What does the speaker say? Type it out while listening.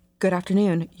Good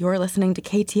afternoon. You're listening to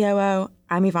KTOO.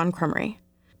 I'm Yvonne Crumry.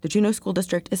 The Juneau School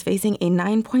District is facing a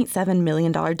 $9.7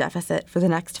 million deficit for the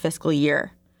next fiscal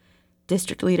year.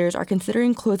 District leaders are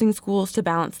considering closing schools to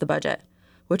balance the budget,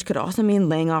 which could also mean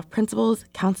laying off principals,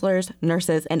 counselors,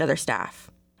 nurses, and other staff.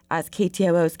 As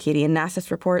KTOO's Katie Anastas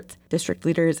reports, district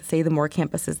leaders say the more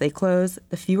campuses they close,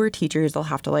 the fewer teachers they'll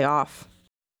have to lay off.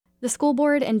 The school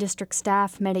board and district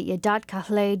staff met at Yadat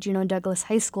Kahle Juneau Douglas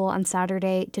High School on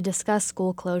Saturday to discuss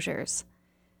school closures.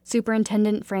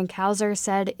 Superintendent Frank Hauser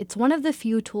said it's one of the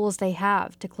few tools they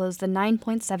have to close the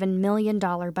 $9.7 million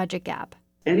budget gap.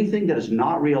 Anything that is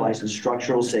not realized in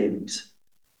structural savings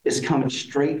is coming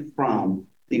straight from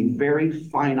the very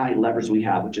finite levers we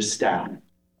have, which is staff.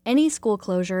 Any school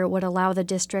closure would allow the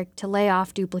district to lay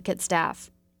off duplicate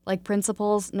staff, like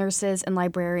principals, nurses, and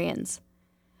librarians.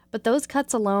 But those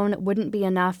cuts alone wouldn't be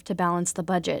enough to balance the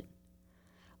budget.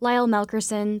 Lyle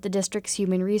Melkerson, the district's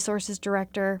human resources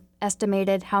director,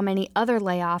 estimated how many other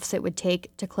layoffs it would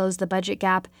take to close the budget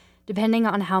gap, depending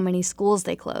on how many schools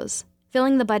they close.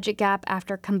 Filling the budget gap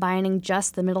after combining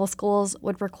just the middle schools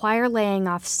would require laying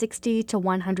off 60 to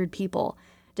 100 people,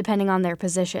 depending on their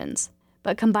positions.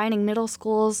 But combining middle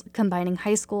schools, combining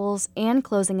high schools, and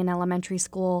closing an elementary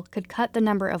school could cut the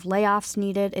number of layoffs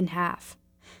needed in half.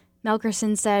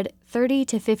 Melkerson said 30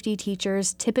 to 50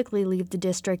 teachers typically leave the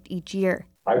district each year.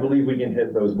 I believe we can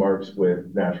hit those marks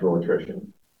with natural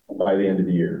attrition by the end of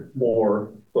the year,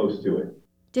 or close to it.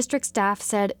 District staff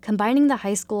said combining the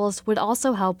high schools would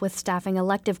also help with staffing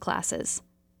elective classes.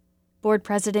 Board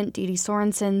President Dee Dee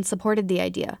Sorensen supported the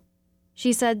idea.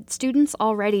 She said students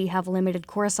already have limited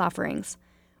course offerings,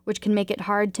 which can make it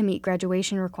hard to meet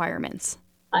graduation requirements.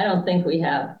 I don't think we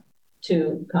have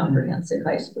 2 comprehensive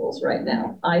high schools right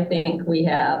now. I think we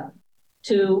have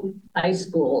 2 high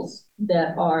schools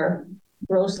that are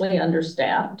grossly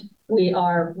understaffed. We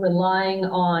are relying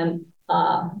on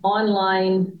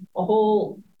online, a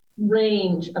whole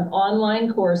range of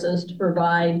online courses to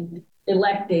provide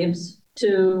electives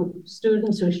to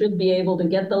students who should be able to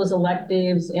get those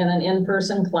electives in an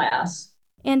in-person class.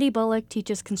 Andy Bullock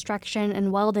teaches construction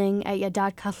and welding at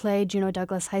Yadat Kahle Juneau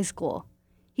Douglas High School.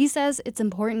 He says it's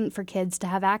important for kids to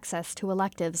have access to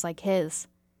electives like his.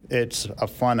 It's a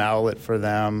fun outlet for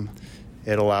them.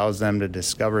 It allows them to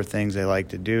discover things they like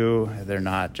to do. They're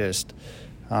not just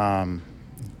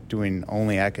doing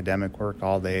only academic work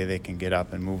all day. They can get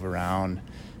up and move around.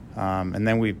 And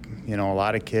then a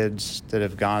lot of kids that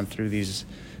have gone through these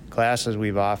classes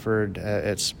we've offered,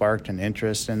 it sparked an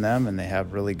interest in them, and they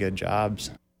have really good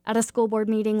jobs. At a school board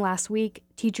meeting last week,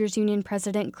 Teachers Union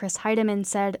President Chris Heidemann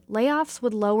said layoffs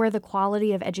would lower the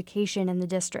quality of education in the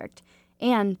district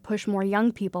and push more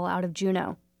young people out of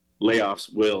Juneau.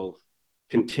 Layoffs will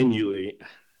continually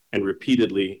and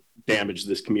repeatedly damage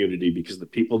this community because the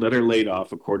people that are laid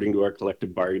off, according to our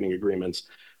collective bargaining agreements,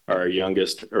 are our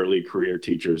youngest early career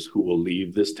teachers who will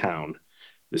leave this town.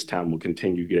 This town will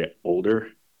continue to get older.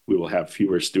 We will have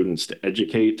fewer students to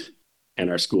educate, and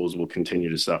our schools will continue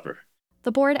to suffer.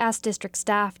 The board asked district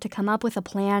staff to come up with a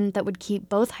plan that would keep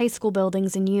both high school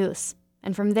buildings in use,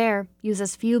 and from there, use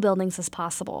as few buildings as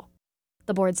possible.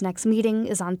 The board's next meeting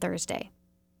is on Thursday.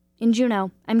 In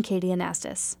Juneau, I'm Katie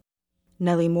Anastas.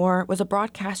 Nellie Moore was a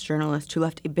broadcast journalist who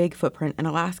left a big footprint in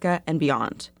Alaska and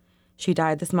beyond. She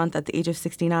died this month at the age of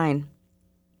 69.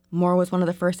 Moore was one of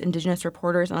the first Indigenous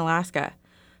reporters in Alaska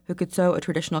who could sew a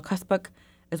traditional cussbook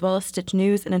as well as stitch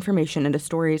news and information into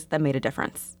stories that made a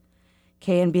difference.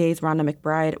 KNBA's Rhonda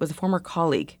McBride was a former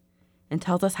colleague and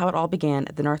tells us how it all began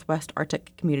at the Northwest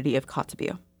Arctic community of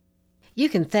Kotzebue. You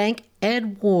can thank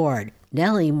Ed Ward,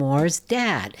 Nellie Moore's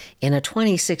dad. In a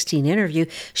 2016 interview,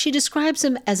 she describes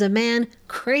him as a man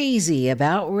crazy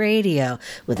about radio,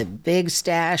 with a big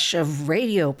stash of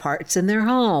radio parts in their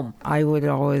home. I would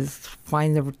always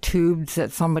find the tubes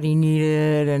that somebody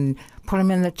needed and put them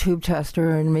in the tube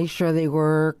tester and make sure they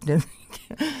worked.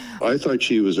 I thought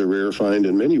she was a rare find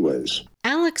in many ways.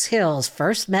 Alex Hills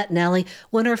first met Nellie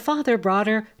when her father brought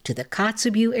her to the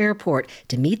Kotzebue airport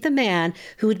to meet the man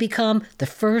who would become the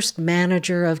first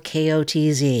manager of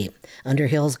KOTZ. Under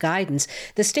Hills' guidance,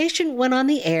 the station went on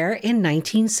the air in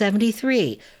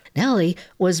 1973. Nellie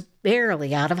was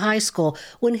barely out of high school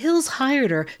when Hills hired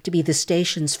her to be the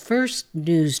station's first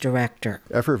news director.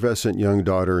 Effervescent young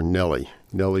daughter, Nellie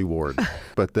Ward.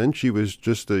 But then she was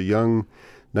just a young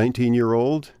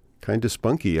 19-year-old Kind of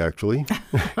spunky, actually.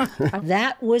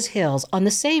 That was Hills on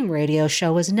the same radio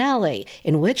show as Nellie,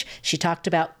 in which she talked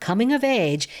about coming of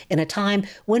age in a time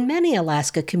when many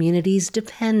Alaska communities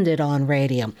depended on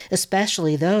radio,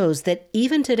 especially those that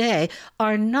even today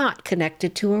are not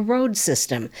connected to a road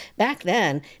system. Back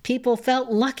then, people felt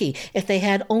lucky if they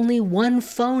had only one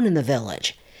phone in the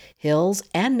village. Hills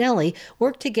and Nellie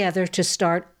worked together to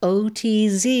start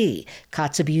OTZ,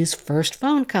 Kotzebue's first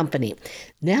phone company.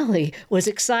 Nellie was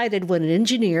excited when an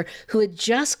engineer who had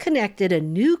just connected a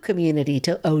new community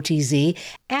to OTZ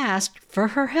asked for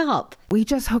her help. We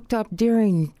just hooked up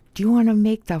Deering. Do you want to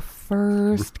make the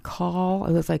first call? I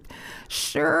was like,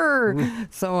 sure.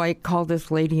 So I called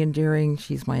this lady in Deering.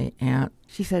 She's my aunt.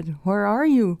 She said, where are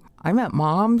you? I'm at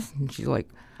Mom's. And she's like,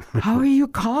 how are you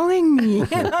calling me?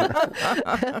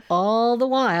 All the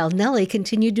while, Nellie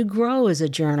continued to grow as a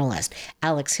journalist.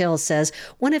 Alex Hill says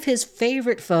one of his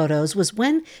favorite photos was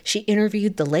when she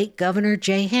interviewed the late Governor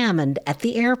Jay Hammond at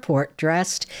the airport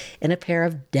dressed in a pair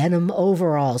of denim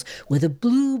overalls with a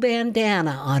blue bandana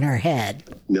on her head.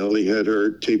 Nellie had her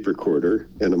tape recorder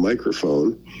and a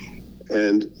microphone,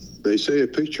 and they say a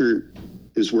picture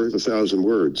is worth 1,000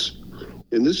 words.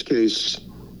 In this case,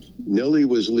 Nellie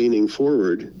was leaning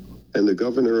forward and the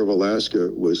governor of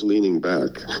Alaska was leaning back.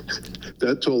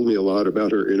 That told me a lot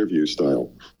about her interview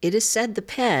style. It is said the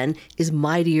pen is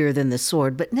mightier than the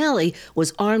sword, but Nellie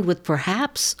was armed with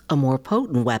perhaps a more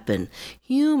potent weapon,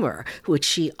 humor, which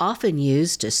she often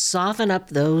used to soften up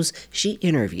those she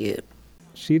interviewed.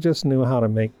 She just knew how to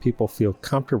make people feel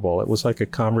comfortable. It was like a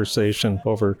conversation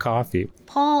over coffee.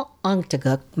 Paul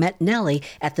Onkteguk met Nellie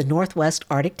at the Northwest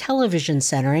Arctic Television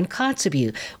Center in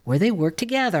Kotzebue, where they worked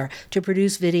together to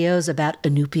produce videos about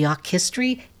Inupiaq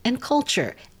history and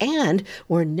culture, and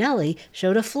where Nellie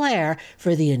showed a flair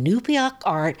for the Inupiaq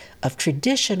art of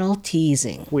traditional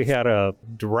teasing. We had a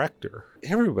director.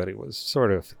 Everybody was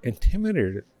sort of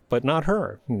intimidated, but not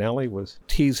her. Nellie was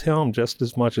tease him just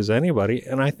as much as anybody,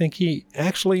 and I think he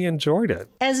actually enjoyed it.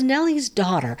 As Nellie's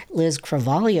daughter, Liz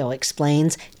Cravaglio,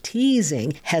 explains,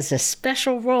 teasing has a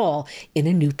special role in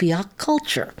Inupiaq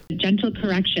culture. Gentle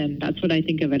correction, that's what I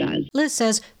think of it as. Liz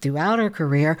says throughout her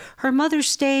career, her mother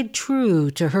stayed true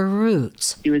to her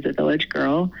roots. She was a village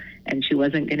girl, and she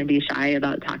wasn't going to be shy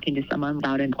about talking to someone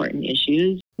about important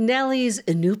issues. Nellie's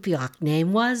Inupiaq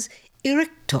name was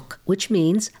Iriktuk, which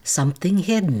means something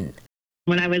hidden.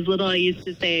 When I was little, I used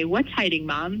to say, "What's hiding,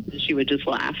 Mom?" And she would just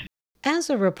laugh. As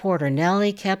a reporter,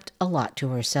 Nellie kept a lot to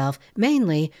herself,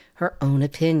 mainly her own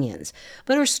opinions.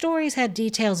 But her stories had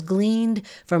details gleaned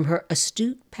from her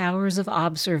astute powers of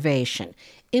observation,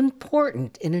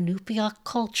 important in Inupiaq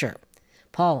culture.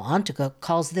 Paul Onkteguk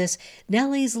calls this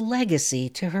Nellie's legacy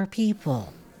to her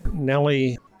people.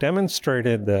 Nellie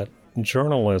demonstrated that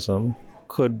journalism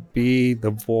could be the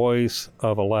voice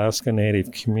of Alaska Native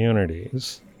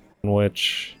communities, in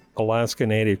which Alaska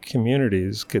Native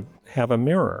communities could have a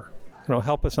mirror,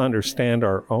 help us understand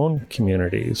our own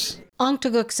communities.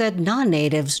 Onkteguk said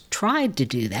non-natives tried to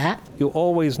do that. You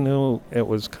always knew it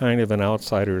was kind of an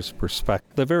outsider's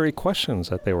perspective, the very questions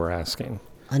that they were asking.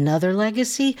 Another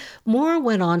legacy, Moore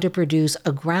went on to produce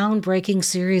a groundbreaking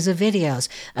series of videos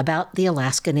about the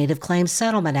Alaska Native Claims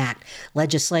Settlement Act,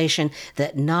 legislation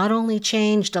that not only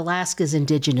changed Alaska's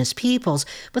indigenous peoples,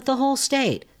 but the whole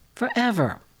state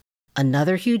forever.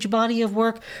 Another huge body of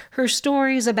work, her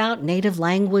stories about Native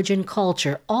language and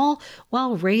culture, all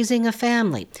while raising a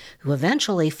family, who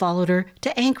eventually followed her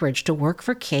to Anchorage to work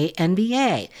for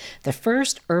KNBA, the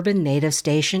first urban Native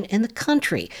station in the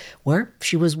country, where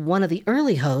she was one of the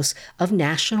early hosts of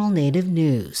National Native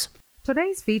News.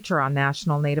 Today's feature on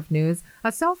National Native News,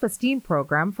 a self-esteem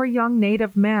program for young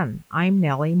Native men. I'm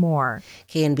Nellie Moore.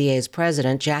 KNBA's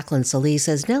president, Jacqueline Salee,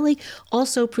 says Nellie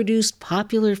also produced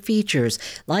popular features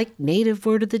like Native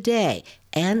Word of the Day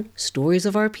and Stories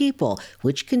of Our People,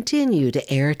 which continue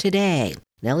to air today.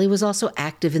 Nellie was also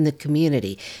active in the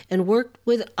community and worked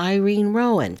with Irene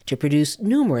Rowan to produce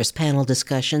numerous panel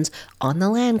discussions on the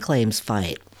land claims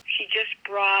fight. She just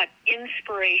brought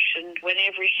inspiration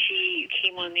whenever she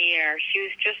came on the air. She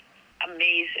was just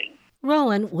amazing.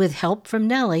 Rowan, with help from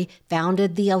Nellie,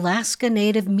 founded the Alaska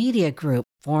Native Media Group,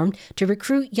 formed to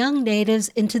recruit young natives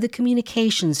into the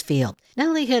communications field.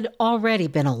 Nellie had already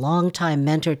been a longtime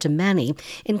mentor to many,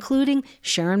 including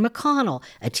Sharon McConnell,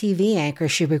 a TV anchor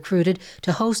she recruited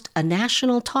to host a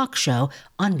national talk show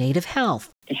on Native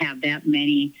health. To have that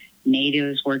many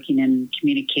natives working in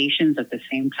communications at the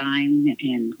same time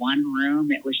in one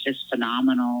room, it was just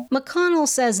phenomenal. McConnell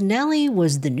says Nellie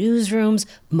was the newsroom's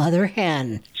mother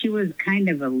hen. She was kind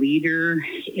of a leader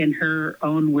in her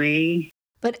own way.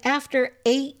 But after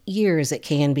 8 years at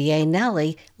KNBA,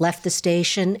 Nellie left the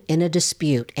station in a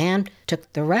dispute and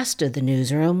took the rest of the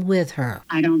newsroom with her.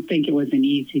 I don't think it was an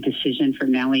easy decision for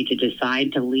Nellie to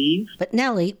decide to leave. But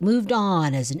Nellie moved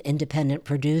on as an independent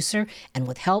producer and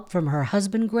with help from her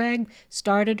husband, Greg,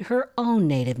 started her own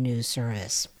native news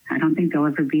service. I don't think there'll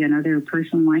ever be another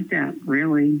person like that,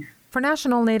 really. For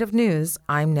National Native News,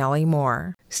 I'm Nellie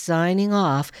Moore. Signing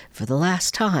off for the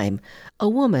last time, a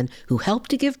woman who helped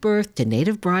to give birth to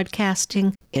Native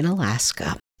broadcasting in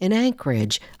Alaska. In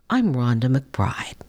Anchorage, I'm Rhonda McBride.